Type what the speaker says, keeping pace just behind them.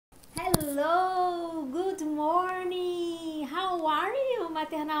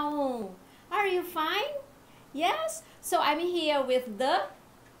Maternal 1. Are you fine? Yes? So I'm here with the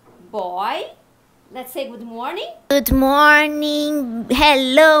boy. Let's say good morning. Good morning.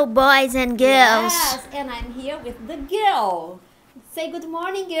 Hello, boys and girls. Yes, and I'm here with the girl. Say good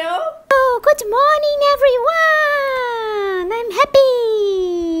morning, girl. Oh, good morning, everyone. I'm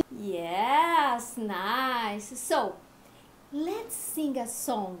happy. Yes, nice. So, let's sing a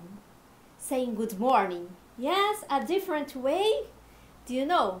song saying good morning. Yes, a different way. Do you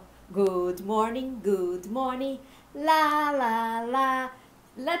know? Good morning, la la la.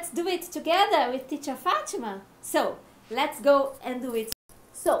 Let's do it together with Teacher Fátima. So, let's go and do it.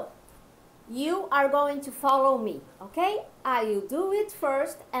 So, you are going to follow me, okay? I will do it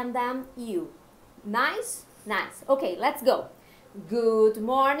first and then you. Nice? Nice. Okay, let's go. Good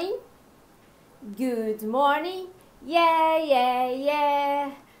morning. Good morning. Yeah, yeah,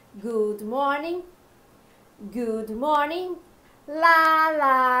 yeah. Good morning. Good morning. La,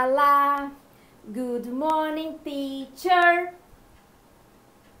 la, la. Good morning, teacher.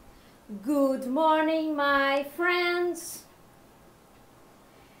 Good morning, my friends.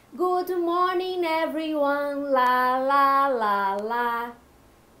 Good morning, everyone. La, la, la, la.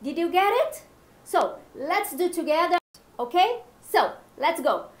 Did you get it? So, let's do together, okay? So, let's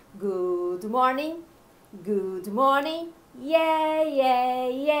go. Good morning. Good morning. Yeah, yeah,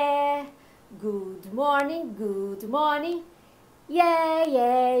 yeah. Good morning. Good morning. Yeah,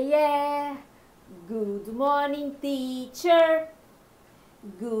 yeah, yeah. Good morning, teacher.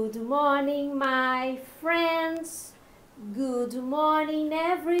 Good morning, my friends. Good morning,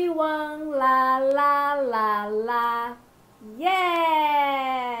 everyone. La, la, la, la.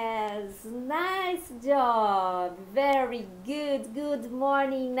 Yes! Nice job! Very good. Good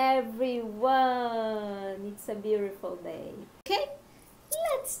morning, everyone. It's a beautiful day. Okay,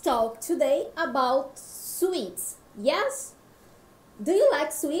 let's talk today about sweets. Yes? Do you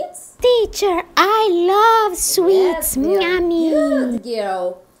like sweets? Teacher, I love sweets. Yes, Yummy. good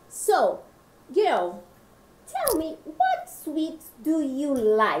girl. So, girl, tell me, what sweets do you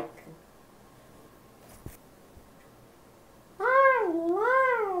like? I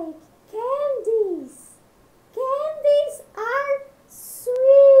like candies. Candies are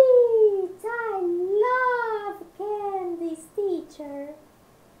sweet. I love candies, teacher.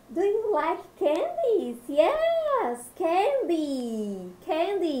 Do you like candies? Yes, candy.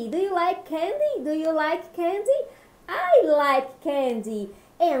 Candy. Do you like candy? Do you like candy? I like candy.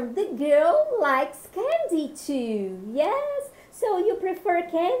 And the girl likes candy too. Yes? So you prefer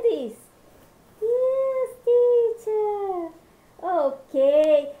candies? Yes, teacher.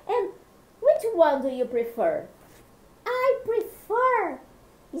 Okay. And which one do you prefer? I prefer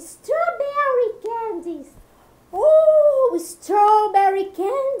strawberry candies. Oh, strawberry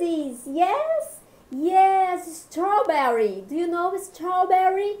candies. Yes? Yes, strawberry. Do you know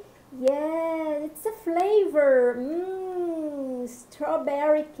strawberry? Yeah, it's a flavor.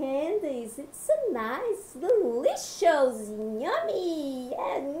 Strawberry candies. It's so nice, delicious, yummy.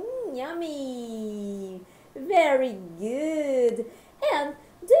 Yeah, yummy. Very good. And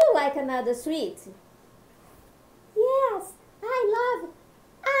do you like another sweet? Yes, I love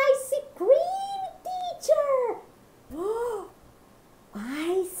ice cream, teacher. Oh,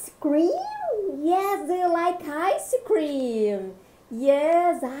 ice cream? Yes, do you like ice cream?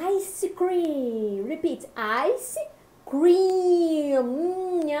 Yes, ice cream. Repeat, ice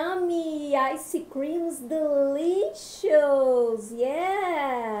cream. Yummy. Ice cream's delicious.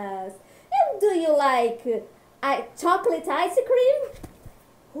 Yes. And do you like chocolate ice cream?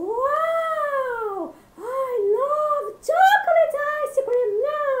 Wow! I love chocolate ice cream.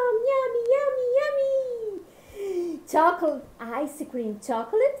 Yum, yummy, yummy, yummy. Chocolate ice cream.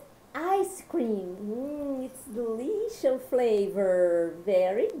 Chocolate ice cream. It's delicious flavor.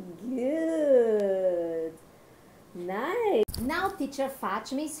 Very good. Nice. Now Teacher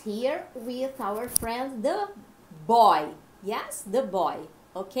Fátima is here with our friend the boy. Yes, the boy.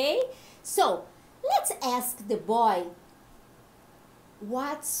 Okay? So, let's ask the boy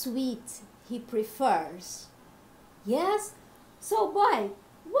what sweet he prefers. Yes? So, boy,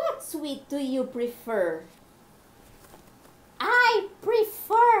 what sweet do you prefer? I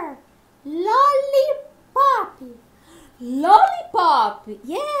prefer lollipop. Lollipop.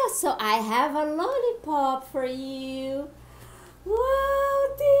 Yes, so I have a lollipop for you. Wow,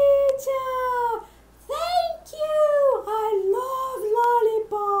 teacher. Thank you. I love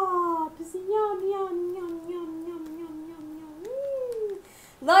lollipops. Yum, yum, yum, yum, yum, yum, yum, yum.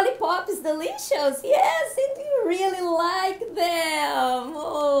 Lollipop is delicious. Yes, and you really like them.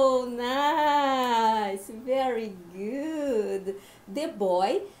 Oh, nice. Very good. The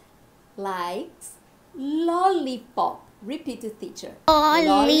boy likes lollipop. Repeat to teacher.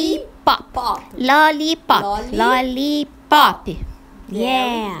 Lollipop. Pop. Lollipop. Lollipop.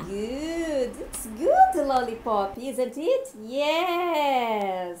 Yeah. Very good. It's good, lollipop, isn't it?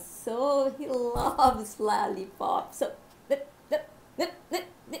 Yes. So he loves lollipop. So,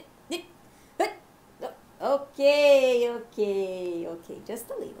 okay. Just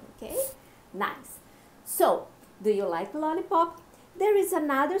a little, okay? Nice. So, do you like lollipop? There is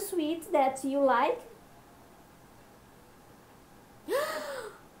another sweet that you like.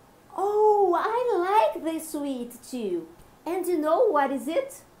 Oh, I like this sweet too. And you know what is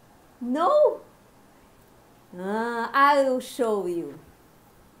it? No? I will show you.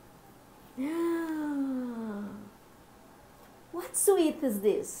 What sweet is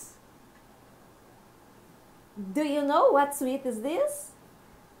this? Do you know what sweet is this?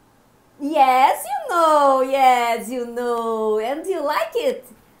 Yes, you know. And you like it?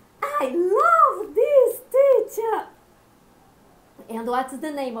 I love this, teacher. And what's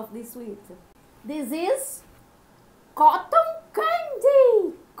the name of this sweet? This is cotton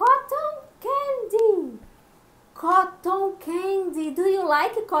candy. Cotton candy. Cotton candy. Do you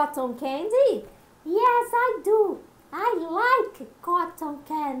like cotton candy? Yes, I do. I like cotton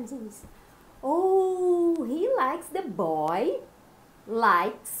candies. Oh, he likes, the boy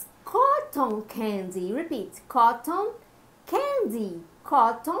likes cotton candy. Repeat, cotton candy.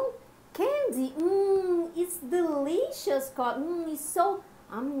 Cotton candy. It's delicious. It's so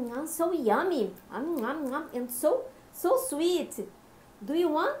so yummy. And so sweet. Do you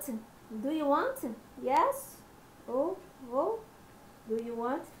want? Do you want? Yes? Oh. Do you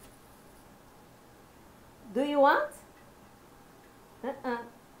want? Do you want?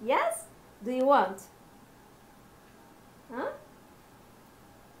 Yes? Do you want? Huh?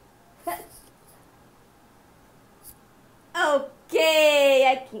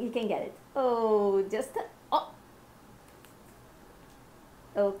 Okay, you can get it. Oh,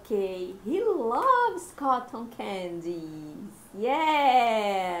 okay, he loves cotton candies.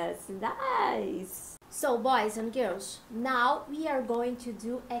 Yes, nice. So boys and girls, now we are going to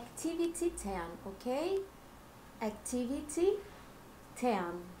do activity 10, okay? Activity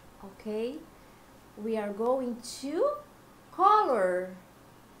 10, okay? We are going to color.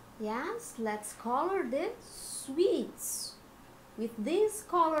 Yes, let's color the sweets with these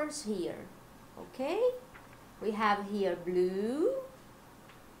colors here, okay? We have here blue,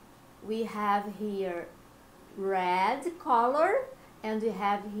 we have here red color, and we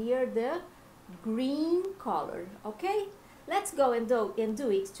have here the green color, okay? Let's go and do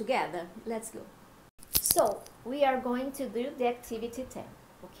it together. Let's go. So, we are going to do the activity 10,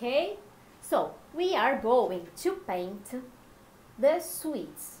 okay? So, we are going to paint the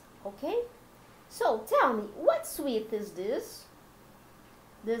sweets, okay? So, tell me, what sweet is this?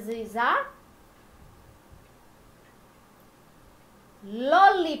 This is a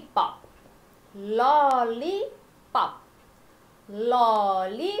lollipop. Lollipop.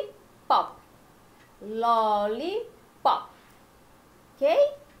 Lollipop. Lollipop. Okay?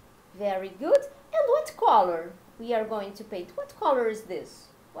 Very good. And what color we are going to paint? What color is this?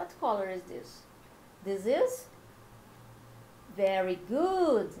 What color is this? This is very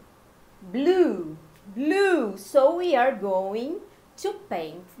good. Blue. Blue. So we are going to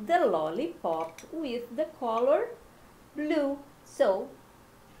paint the lollipop with the color blue. So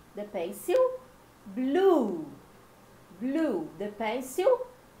the pencil blue. Blue. The pencil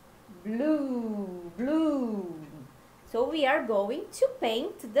blue. So we are going to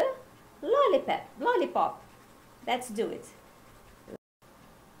paint the lollipop. Let's do it.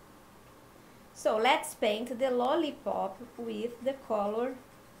 So let's paint the lollipop with the color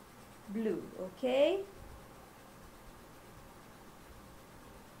blue, okay?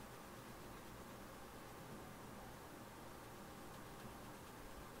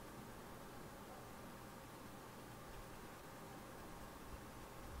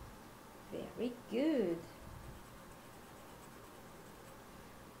 Very good.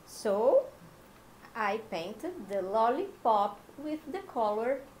 So I painted the lollipop with the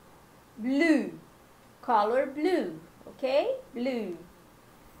color blue. Color blue, okay? Blue.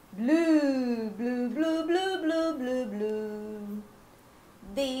 Blue.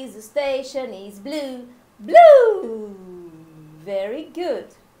 This station is blue. Blue. Very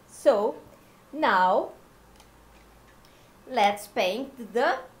good. So now let's paint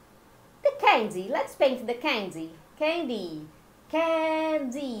the candy. Let's paint the candy. Candy.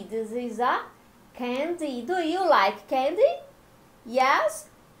 This is a candy. Do you like candy? Yes,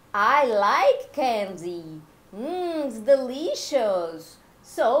 I like candy. It's delicious.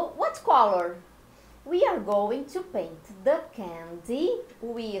 So, what color? We are going to paint the candy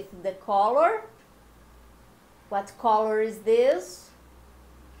with the color What color is this?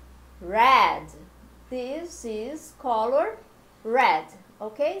 Red. This is color red.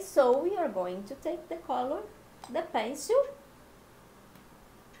 Okay, so we are going to take the color, the pencil,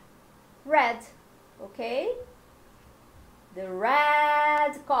 red. Okay, the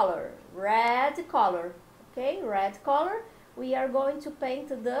red color, okay, red color. We are going to paint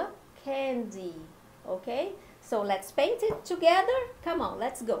the candy. Okay, so let's paint it together. Come on,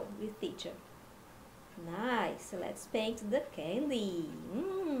 let's go with teacher. Nice, let's paint the candy.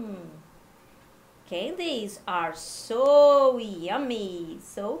 Candies are so yummy,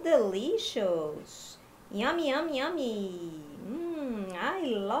 so delicious. Yummy, yummy, yummy. I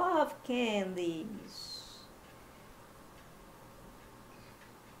love candies.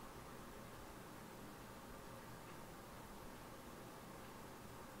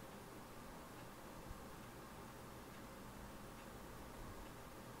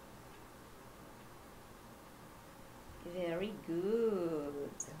 Very good.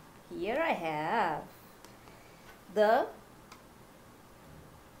 Here I have the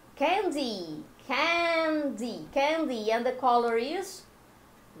candy, and the color is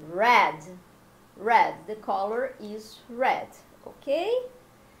red. The color is red. Okay?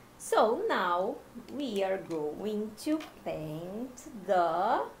 So now we are going to paint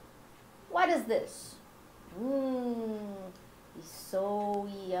the, what is this? It's so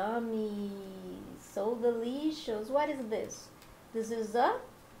yummy, so delicious. What is this? This is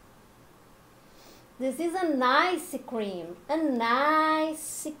an ice cream.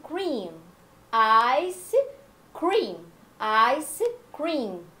 Ice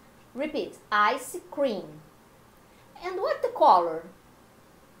cream. Repeat, ice cream. And what the color?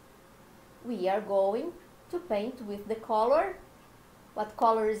 We are going to paint with the color. What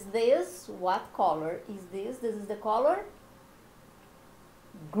color is this? What color is this? This is the color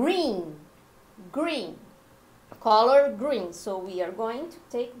green. Color green. So we are going to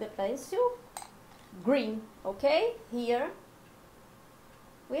take the pencil green. Okay, here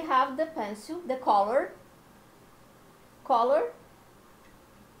we have the pencil, the color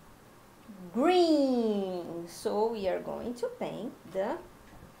green. So we are going to paint the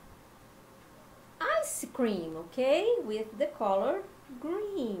ice cream, okay, with the color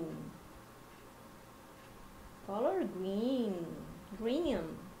green. Color green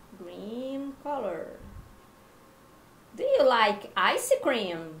color. Do you like ice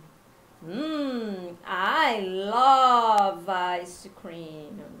cream? I love ice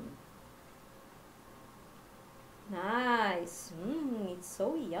cream. Nice. It's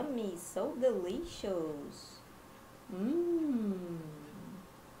so yummy, so delicious.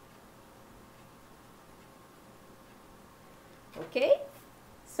 Okay,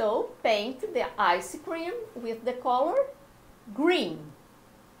 so paint the ice cream with the color green.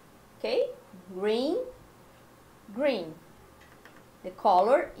 Okay, green. The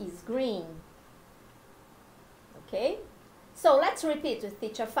color is green. Okay, so let's repeat with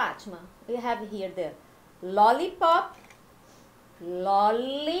Teacher Fátima. We have here the lollipop,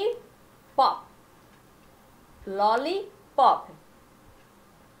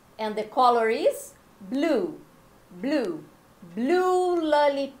 and the color is blue,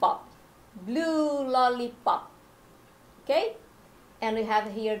 lollipop. Okay, and we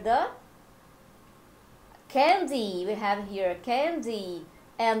have here the candy. We have here candy,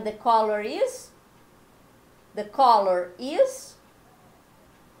 and the color is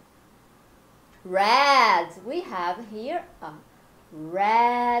red. We have here a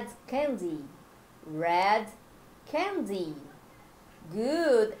red candy.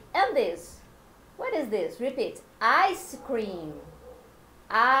 Good. And this, what is this? Repeat. Ice cream.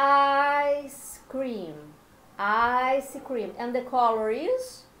 And the color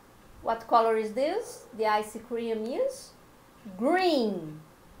is, what color is this? The ice cream is green.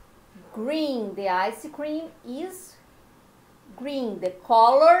 The ice cream is green. The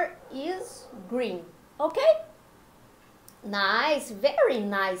color is green. Okay? Nice, very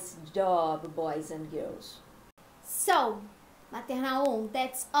nice job, boys and girls. So, Maternal 1,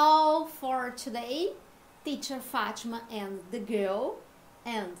 that's all for today. Teacher Fátima and the girl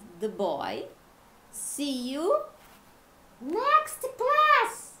and the boy. See you next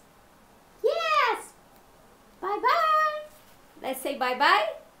class. Yes. Bye-bye. Let's say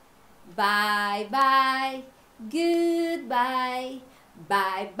bye-bye. Bye-bye. Goodbye.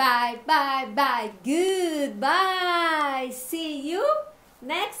 Bye-bye. Goodbye. See you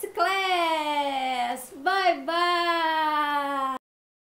next class. Bye-bye.